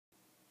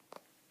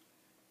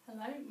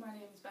Hello, my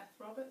name is Beth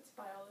Roberts,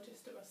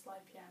 biologist at West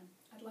IPM.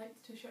 I'd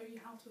like to show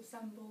you how to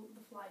assemble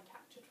the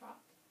Flycatcher trap.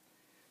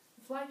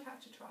 The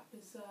Flycatcher trap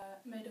is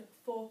made up of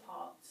 4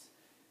 parts: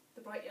 the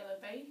bright yellow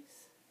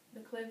base, the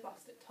clear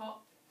plastic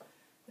top,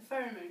 the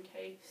pheromone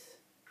case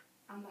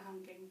and the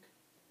hanging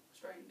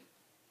string.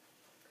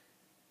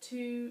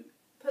 To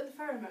put the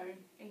pheromone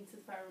into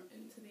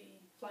the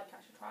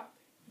Flycatcher trap,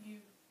 you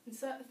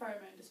insert the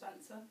pheromone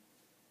dispenser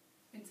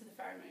into the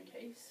pheromone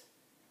case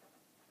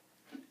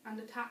and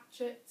attach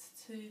it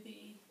to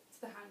the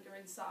hanger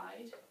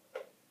inside,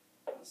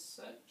 as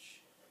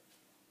such.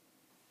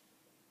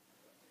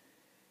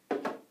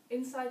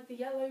 Inside the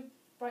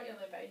bright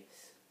yellow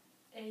base,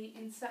 a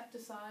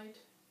insecticide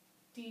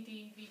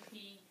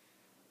DDVP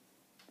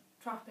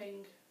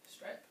trapping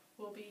strip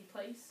will be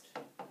placed.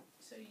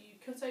 So you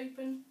cut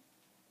open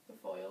the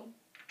foil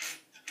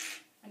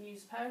and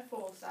use a pair of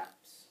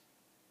forceps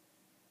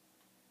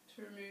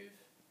to remove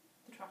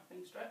the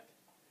trapping strip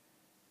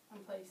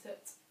and place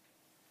it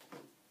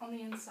on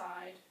the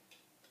inside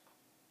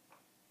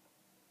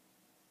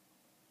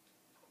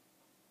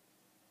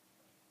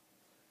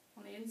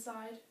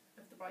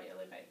of the bright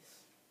yellow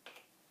base.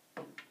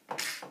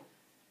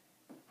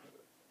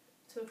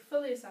 To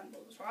fully assemble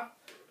the trap,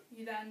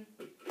 you then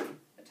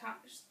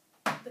attach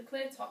the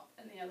clear top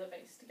and the yellow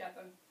base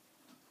together.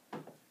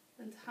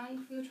 Then to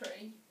hang from the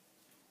tree,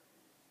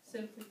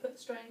 simply put the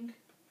string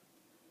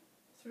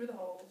through the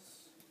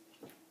holes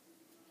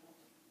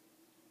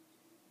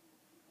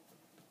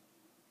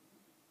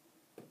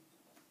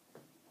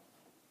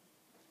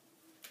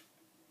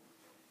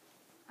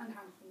and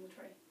hang from the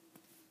tree.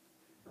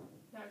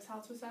 There is how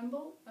to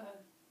assemble a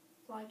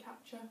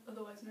flycatcher,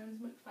 otherwise known as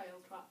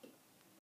McPhail Trap.